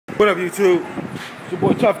What up, YouTube? It's your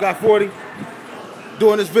boy Tough Guy 40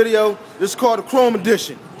 doing this video. This is called the Chrome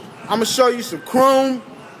Edition. I'm gonna show you some chrome.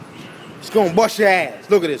 It's gonna bust your ass.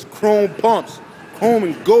 Look at this, chrome pumps, chrome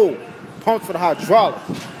and gold pumps for the hydraulics.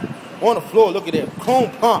 On the floor, look at that,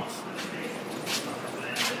 chrome pumps.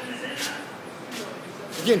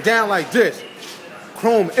 It's getting down like this.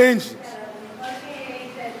 Chrome engines,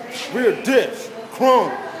 rear dips,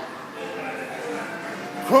 chrome,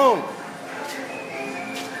 chrome.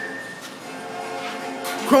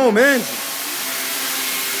 Chrome engine.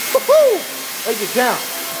 Woohoo! Let's get down.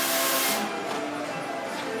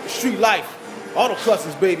 Street Life. Auto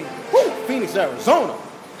Customs, baby. Woo! Phoenix, Arizona.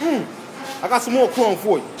 I got some more chrome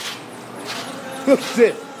for you. Look at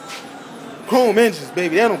this. Chrome engines,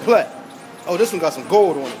 baby. They don't play. Oh, this one got some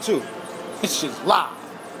gold on it, too. This shit's live.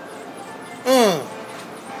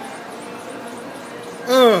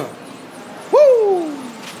 Woo!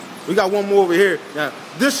 We got one more over here. Now,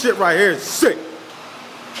 this shit right here is sick.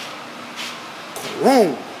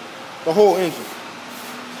 Chrome, the whole engine.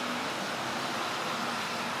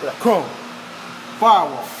 Look at that chrome.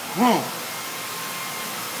 Firewall, chrome.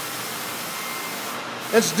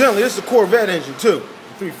 Incidentally, this is a Corvette engine too,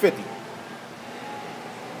 350.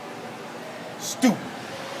 Stupid.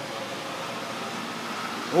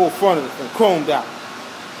 The whole front of this thing chromed out.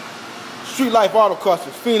 Street Life Auto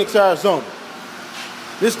Customs, Phoenix, Arizona.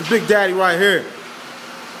 This is the big daddy right here.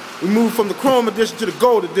 We moved from the Chrome Edition to the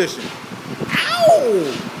Gold Edition.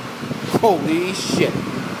 Ow! Holy shit.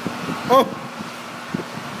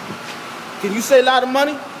 Can you say a lot of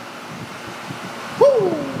money?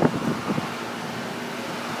 Woo!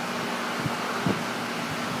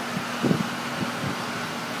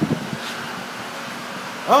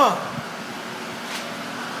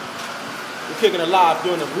 We're kicking it live,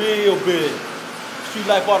 doing it real big. Street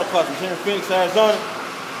Life Auto Customs here in Phoenix, Arizona.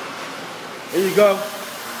 There you go.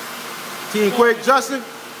 Team Quake, Justin.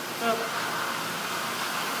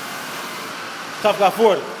 Tough Guy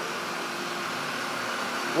 40.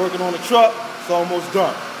 Working on the truck, it's almost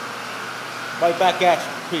done. Right back at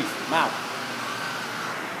you. Peace. I'm out.